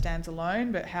Wi-Fi that stands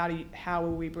alone, but how are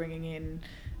we bringing in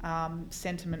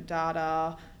sentiment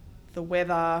data, the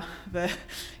weather, the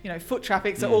foot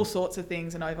traffic, so all sorts of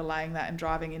things, and overlaying that and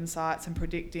driving insights and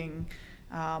predicting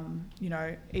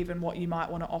even what you might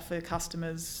want to offer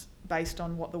customers based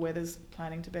on what the weather's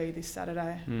planning to be this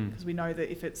Saturday. Because we know that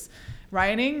if it's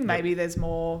raining, maybe there's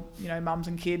more, mums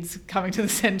and kids coming to the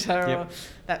centre or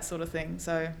that sort of thing.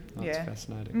 So, That's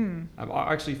fascinating.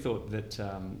 I actually thought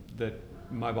that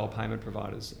mobile payment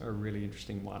providers are a really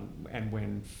interesting one. And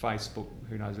when Facebook,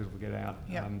 who knows if it'll get out,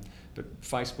 but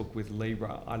Facebook with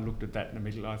Libra, I looked at that and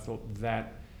immediately I thought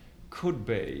that could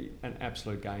be an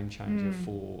absolute game changer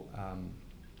for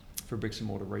bricks and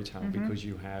mortar retail, because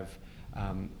you have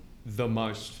the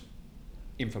most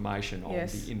information on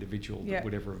the individual that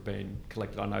would ever have been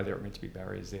collected. I know there are meant to be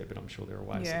barriers there, but I'm sure there are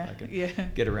ways that they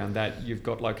can get around that. You've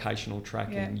got locational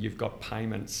tracking, you've got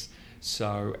payments.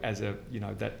 So as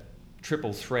that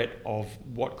triple threat of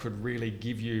what could really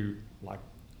give you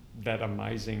that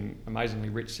amazingly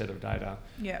rich set of data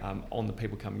on the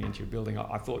people coming into your building.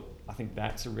 I think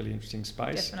that's a really interesting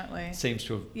space. Definitely. Seems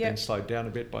to have been slowed down a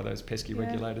bit by those pesky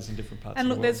regulators in different parts of the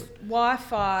world. And look, there's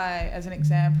Wi-Fi as an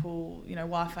example,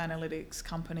 Wi-Fi analytics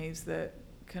companies that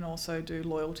can also do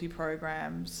loyalty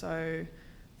programs, so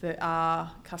that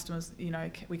our customers,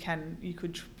 you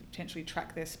could potentially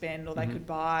track their spend, or they could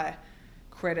buy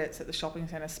credits at the shopping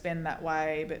centre, spend that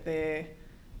way, but they're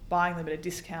buying them at a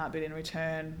discount, but in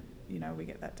return, we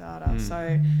get that data.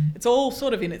 So it's all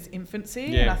sort of in its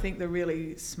infancy, and I think the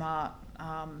really smart,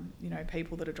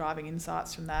 people that are driving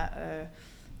insights from that are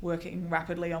working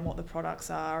rapidly on what the products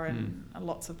are, and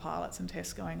lots of pilots and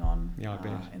tests going on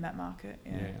in that market.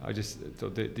 I just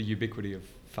thought the ubiquity of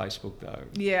Facebook, though,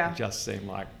 just seemed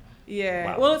like...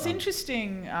 Yeah, well, it's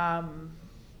interesting...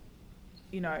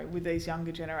 with these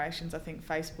younger generations, I think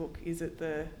Facebook is at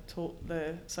the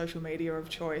social media of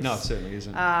choice. No, it certainly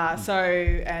isn't.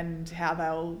 And how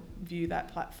they'll view that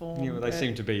platform. Yeah, well, they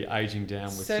seem to be aging down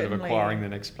with sort of acquiring the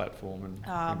next platform. And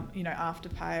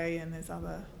Afterpay, and there's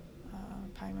other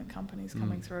payment companies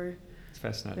coming through. It's a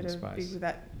fascinating space. Big with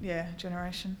that,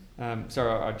 generation.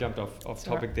 Sorry, I jumped off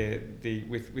topic there.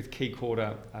 With Key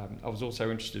Quarter, I was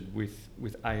also interested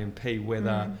with AMP,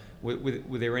 whether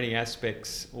were there any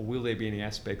aspects, or will there be any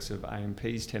aspects of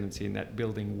AMP's tenancy in that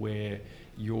building where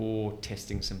you're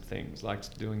testing some things,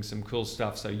 like doing some cool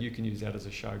stuff, so you can use that as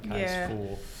a showcase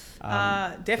for...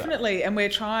 Definitely, and we're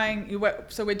trying.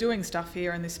 So we're doing stuff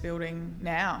here in this building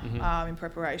now, in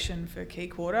preparation for Key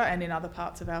Quarter and in other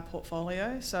parts of our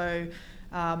portfolio. So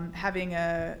having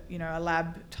a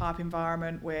lab type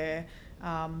environment where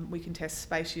we can test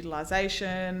space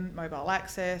utilisation, mobile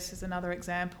access is another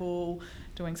example.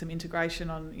 Doing some integration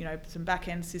on some back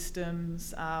end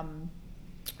systems.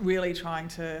 Really trying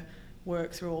to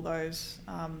work through all those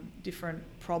different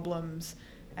problems.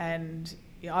 And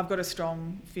I've got a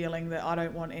strong feeling that I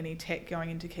don't want any tech going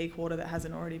into Key Quarter that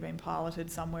hasn't already been piloted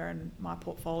somewhere in my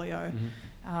portfolio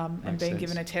and being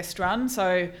given a test run.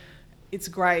 So it's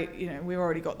great, we've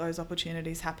already got those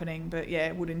opportunities happening, but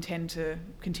would intend to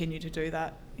continue to do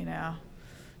that in our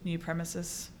new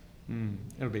premises.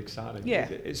 It'll be exciting.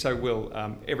 Yeah. So will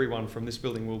everyone from this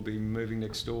building will be moving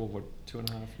next door,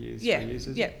 2.5 years, 3 years,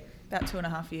 is it? About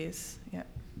 2.5 years,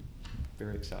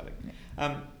 Very exciting.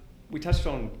 Yeah. We touched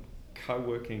on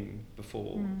co-working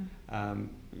before,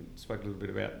 spoke a little bit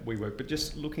about WeWork, but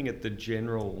just looking at the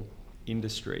general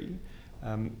industry,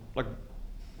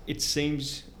 it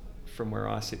seems from where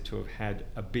I sit to have had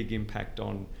a big impact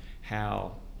on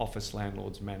how office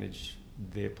landlords manage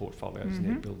their portfolios and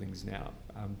their buildings now.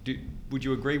 Would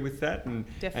you agree with that? And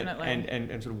definitely.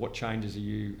 And sort of what changes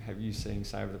have you seen,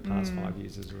 say, over the past 5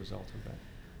 years as a result of that?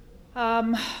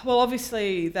 Well,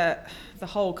 obviously the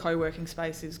whole co-working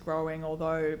space is growing,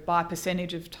 although by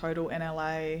percentage of total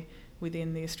NLA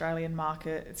within the Australian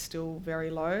market, it's still very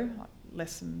low, like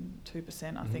less than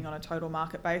 2%, I think, on a total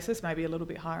market basis, maybe a little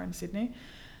bit higher in Sydney.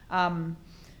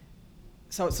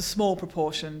 So it's a small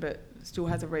proportion, but still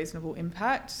has a reasonable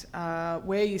impact.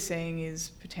 Where you're seeing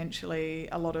is potentially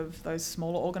a lot of those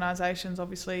smaller organisations,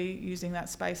 obviously, using that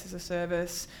space as a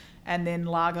service, and then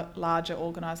larger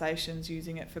organisations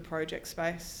using it for project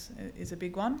space is a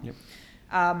big one. Yep.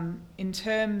 In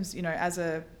terms, as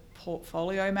a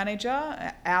portfolio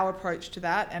manager, our approach to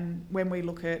that, and when we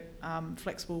look at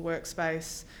flexible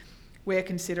workspace, we're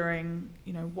considering,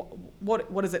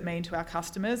 what does it mean to our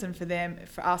customers, and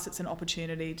for us, it's an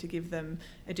opportunity to give them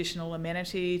additional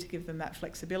amenity, to give them that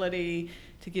flexibility,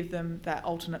 to give them that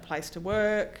alternate place to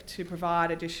work, to provide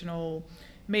additional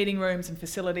meeting rooms and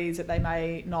facilities that they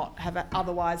may not have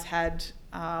otherwise had,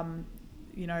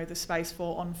 the space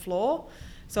for on floor.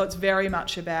 So it's very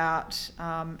much about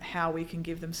how we can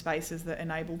give them spaces that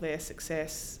enable their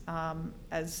success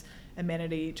as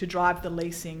amenity to drive the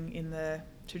leasing in the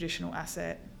traditional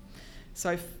asset.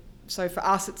 So for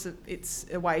us, it's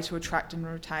a way to attract and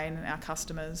retain our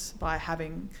customers by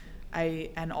having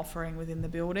an offering within the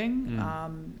building,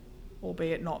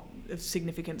 albeit not of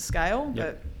significant scale,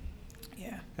 but.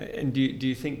 Yeah. And do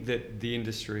you think that the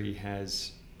industry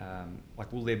has,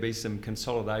 will there be some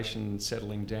consolidation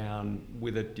settling down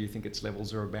with it? Do you think its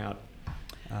levels are about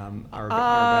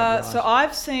right? So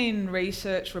I've seen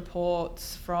research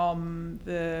reports from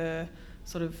the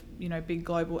sort of, big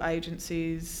global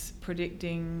agencies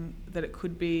predicting that it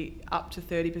could be up to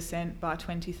 30% by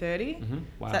 2030.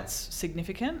 Wow. That's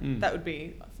significant. That would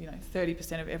be,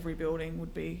 30% of every building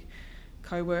would be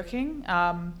co-working.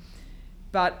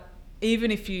 But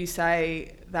even if you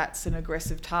say that's an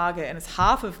aggressive target and it's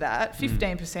half of that,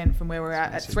 15% from where we're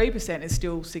at 3% is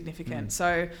still significant.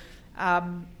 So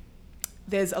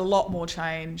there's a lot more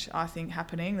change, I think,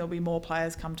 happening. There'll be more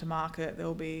players come to market.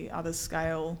 There'll be others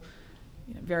scale.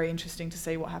 Very interesting to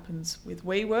see what happens with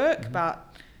WeWork,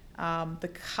 but the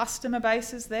customer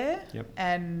base is there,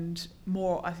 and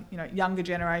more, younger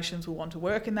generations will want to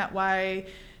work in that way,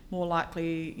 more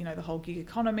likely, the whole gig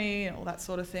economy and all that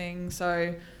sort of thing.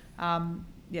 So,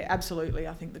 absolutely,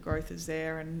 I think the growth is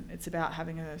there, and it's about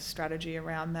having a strategy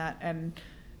around that. And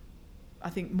I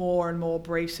think more and more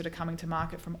briefs that are coming to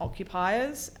market from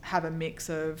occupiers have a mix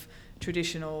of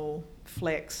traditional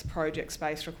flex project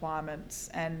space requirements,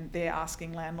 and they're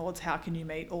asking landlords, how can you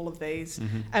meet all of these,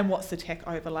 and what's the tech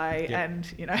overlay,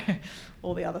 and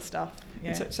all the other stuff.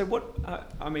 So what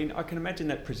I can imagine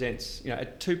that presents,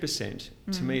 at 2%,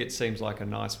 to me it seems like a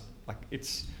nice,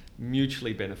 it's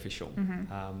mutually beneficial.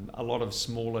 A lot of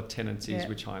smaller tenancies,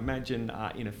 which I imagine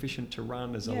are inefficient to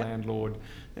run as a landlord,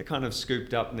 they're kind of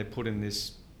scooped up and they're put in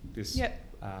this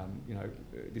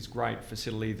great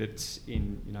facility that's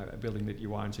in a building that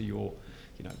you own, so you're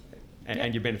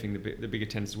and you're benefiting the bigger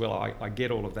tenants as well. I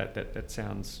get all of that. That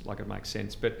sounds like it makes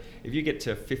sense. But if you get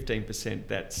to 15%,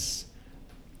 that's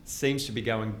seems to be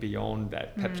going beyond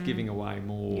that, perhaps giving away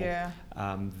more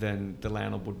than the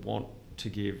landlord would want to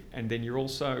give. And then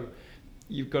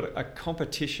you've got a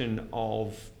competition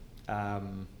of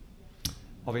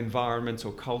environments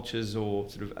or cultures or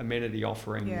sort of amenity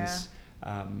offerings.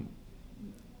 How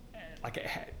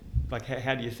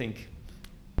do you think?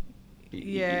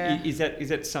 Is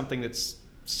that something that's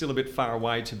still a bit far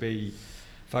away to be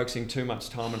focusing too much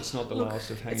time, and it's not the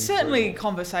lowest of hanging fruit? It's certainly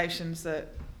conversations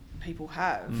that people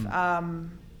have.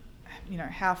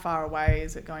 How far away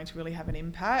is it going to really have an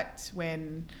impact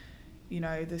when,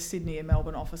 the Sydney and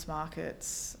Melbourne office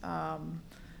markets are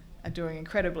doing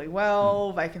incredibly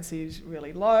well, vacancy is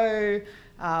really low,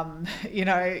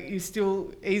 you're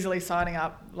still easily signing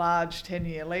up large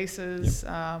 10-year leases.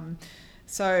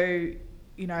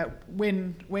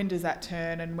 When does that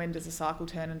turn, and when does the cycle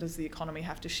turn, and does the economy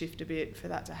have to shift a bit for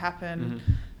that to happen?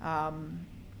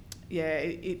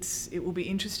 It will be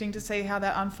interesting to see how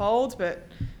that unfolds, but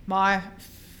my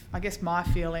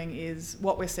feeling is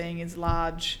what we're seeing is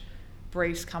large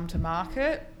briefs come to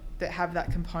market that have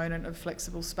that component of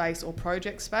flexible space or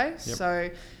project space. So,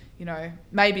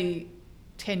 maybe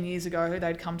 10 years ago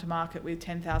they'd come to market with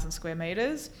 10,000 square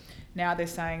metres. Now they're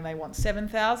saying they want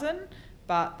 7,000,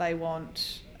 but they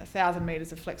want 1,000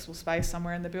 metres of flexible space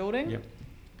somewhere in the building.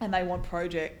 And they want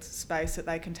project space that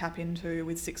they can tap into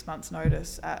with 6 months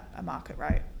notice at a market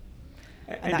rate.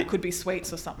 And that could be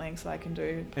suites or something, so they can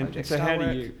do project style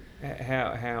work.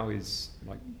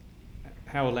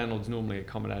 How are landlords normally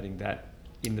accommodating that,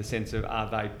 in the sense of, are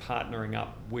they partnering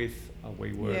up with a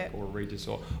WeWork or a Regis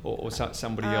or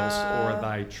somebody else, or are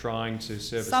they trying to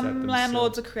service that themselves? Some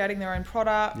landlords are creating their own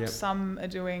product, some are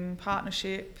doing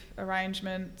partnership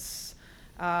arrangements,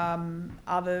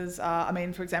 others are,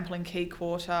 for example, in Key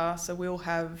Quarter, so we'll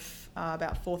have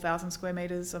about 4,000 square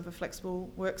metres of a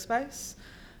flexible workspace,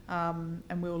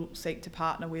 and we'll seek to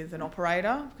partner with an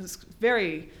operator, because it's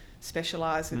very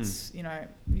specialised. It's,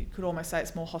 you could almost say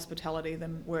it's more hospitality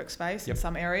than workspace in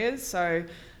some areas. So,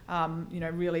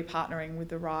 really partnering with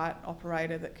the right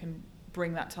operator that can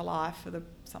bring that to life for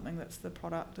something that's the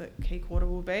product that Key Quarter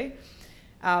will be.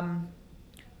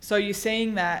 So you're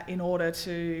seeing that and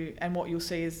what you'll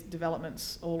see is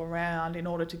developments all around. In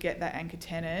order to get that anchor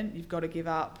tenant, you've got to give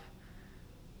up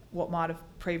what might have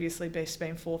previously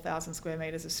been 4,000 square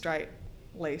metres of straight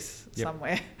lease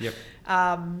somewhere.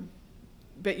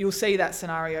 But you'll see that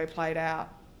scenario played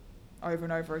out over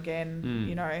and over again,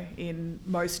 in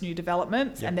most new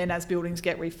developments. And then as buildings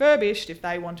get refurbished, if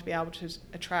they want to be able to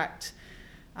attract,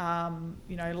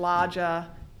 larger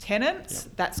tenants,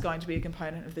 that's going to be a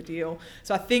component of the deal.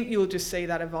 So I think you'll just see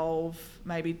that evolve,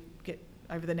 maybe get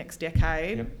over the next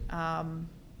decade,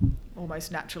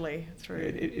 almost naturally through.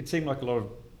 It seemed like a lot of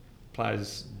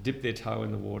players dipped their toe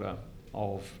in the water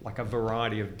of like a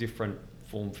variety of different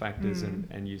form factors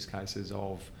and use cases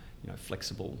of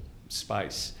flexible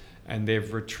space, and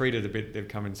they've retreated a bit. They've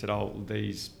come and said,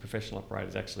 these professional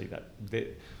operators, actually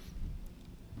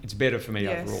it's better for me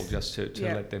overall just to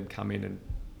let them come in, and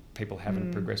people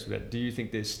haven't progressed with that. Do you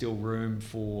think there's still room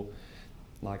for,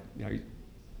 I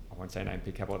won't say name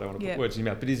pick up, I don't want to put words in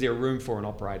your mouth, but is there room for an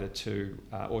operator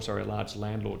a large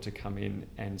landlord to come in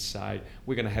and say,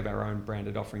 we're going to have our own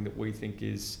branded offering that we think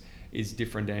is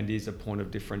different and is a point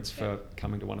of difference for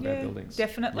coming to one of our buildings?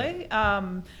 Definitely.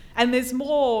 And there's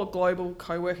more global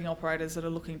co-working operators that are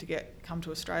looking to come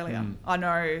to Australia. I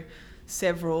know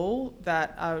several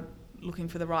that are looking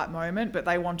for the right moment, but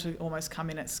they want to almost come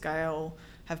in at scale,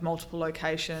 have multiple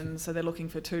locations, so they're looking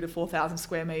for 2,000 to 4,000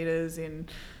 square metres in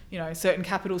certain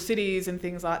capital cities and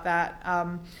things like that.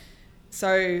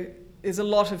 So there's a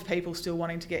lot of people still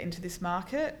wanting to get into this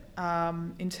market.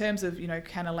 In terms of,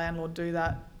 can a landlord do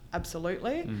that?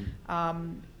 Absolutely.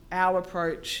 Our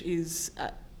approach is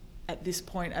at this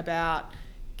point about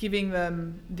giving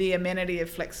them the amenity of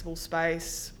flexible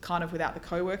space kind of without the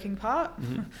co-working part.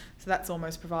 So that's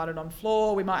almost provided on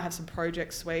floor. We might have some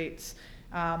project suites,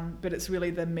 but it's really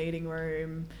the meeting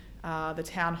room, the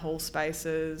town hall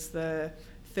spaces, the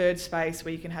third space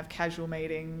where you can have casual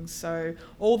meetings. So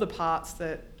all the parts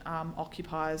that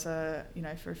occupiers are,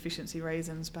 for efficiency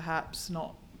reasons, perhaps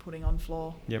not putting on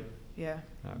floor.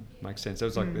 Makes sense. So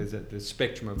it's like there's the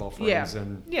spectrum of offerings,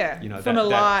 and from a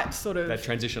light sort of that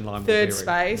transition line third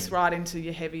space right into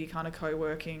your heavy kind of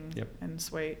co-working and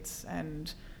suites,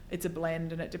 and it's a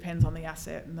blend, and it depends on the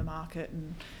asset and the market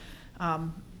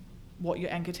and what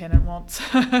your anchor tenant wants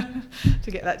to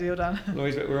get that deal done.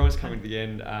 Louise, we're almost coming to the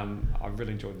end. I've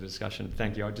really enjoyed the discussion.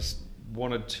 Thank you. I just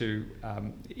wanted to,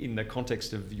 in the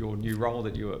context of your new role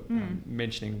that you were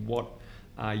mentioning, what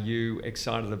are you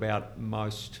excited about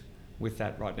most with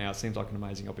that right now? It seems like an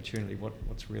amazing opportunity.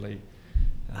 What's really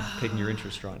piquing your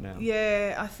interest right now?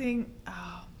 Yeah, I think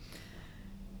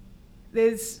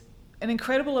there's an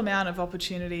incredible amount of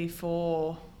opportunity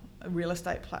for a real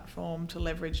estate platform to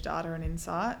leverage data and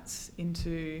insights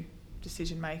into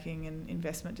decision making and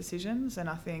investment decisions, and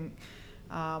I think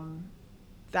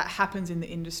that happens in the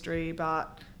industry,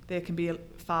 but there can be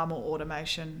far more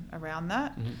automation around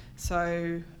that. Mm-hmm.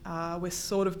 So we're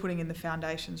sort of putting in the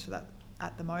foundations for that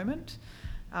at the moment.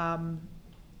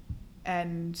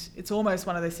 And it's almost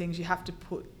one of those things, you have to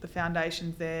put the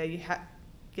foundations there,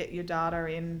 get your data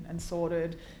in and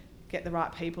sorted, get the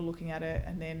right people looking at it,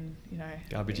 and then,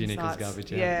 garbage in equals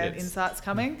garbage out. Yeah, insights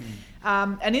coming.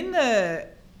 And in the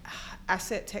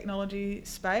asset technology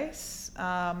space,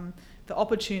 the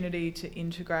opportunity to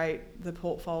integrate the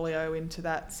portfolio into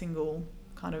that single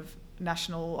kind of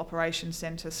national operations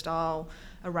centre style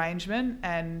arrangement,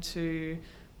 and to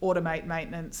automate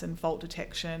maintenance and fault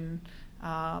detection,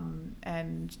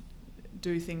 and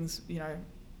do things,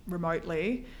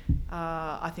 remotely,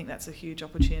 I think that's a huge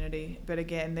opportunity. But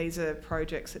again, these are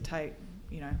projects that take,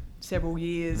 several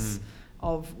years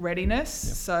of readiness.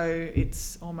 Yep. So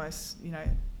it's almost,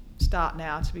 start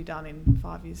now to be done in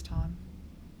 5 years' time.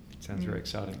 Sounds very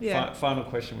exciting. Yeah. Final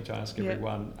question, which I ask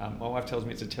everyone. My wife tells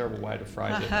me it's a terrible way to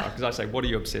phrase it, because I say, what are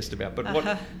you obsessed about? But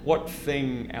what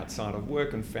thing outside of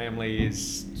work and family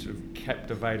is sort of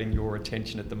captivating your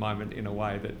attention at the moment in a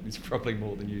way that is probably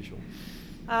more than usual?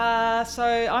 So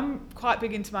I'm quite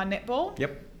big into my netball.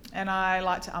 Yep. And I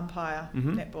like to umpire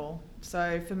netball.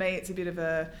 So for me,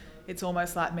 it's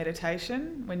almost like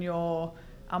meditation. When you're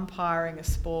umpiring a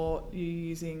sport, you're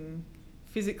using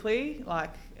physically,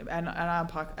 and I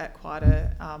umpire at quite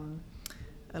a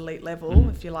elite level,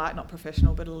 if you like, not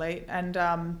professional but elite. And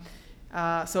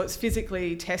so it's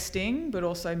physically testing, but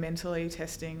also mentally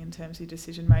testing in terms of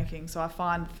decision making. So I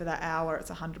find for that hour,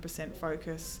 it's 100%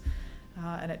 focus,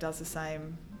 and it has the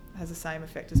same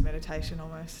effect as meditation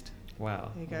almost.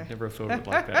 Wow. There you go. I've never thought of it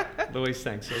like that. Louise,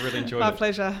 thanks. I really enjoyed it. My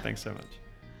pleasure. Thanks so much.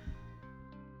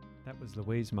 That was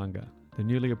Louise Monger, the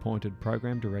newly appointed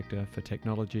Program Director for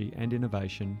Technology and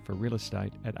Innovation for Real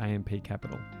Estate at AMP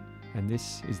Capital. And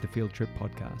this is the Field Trip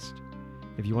Podcast.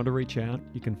 If you want to reach out,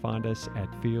 you can find us at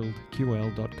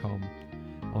fieldql.com,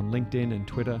 on LinkedIn and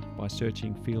Twitter by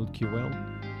searching FieldQL,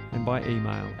 and by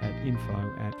email at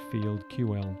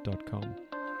info@fieldql.com.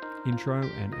 Intro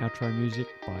and outro music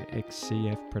by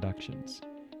XCF Productions.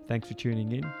 Thanks for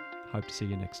tuning in. Hope to see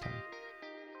you next time.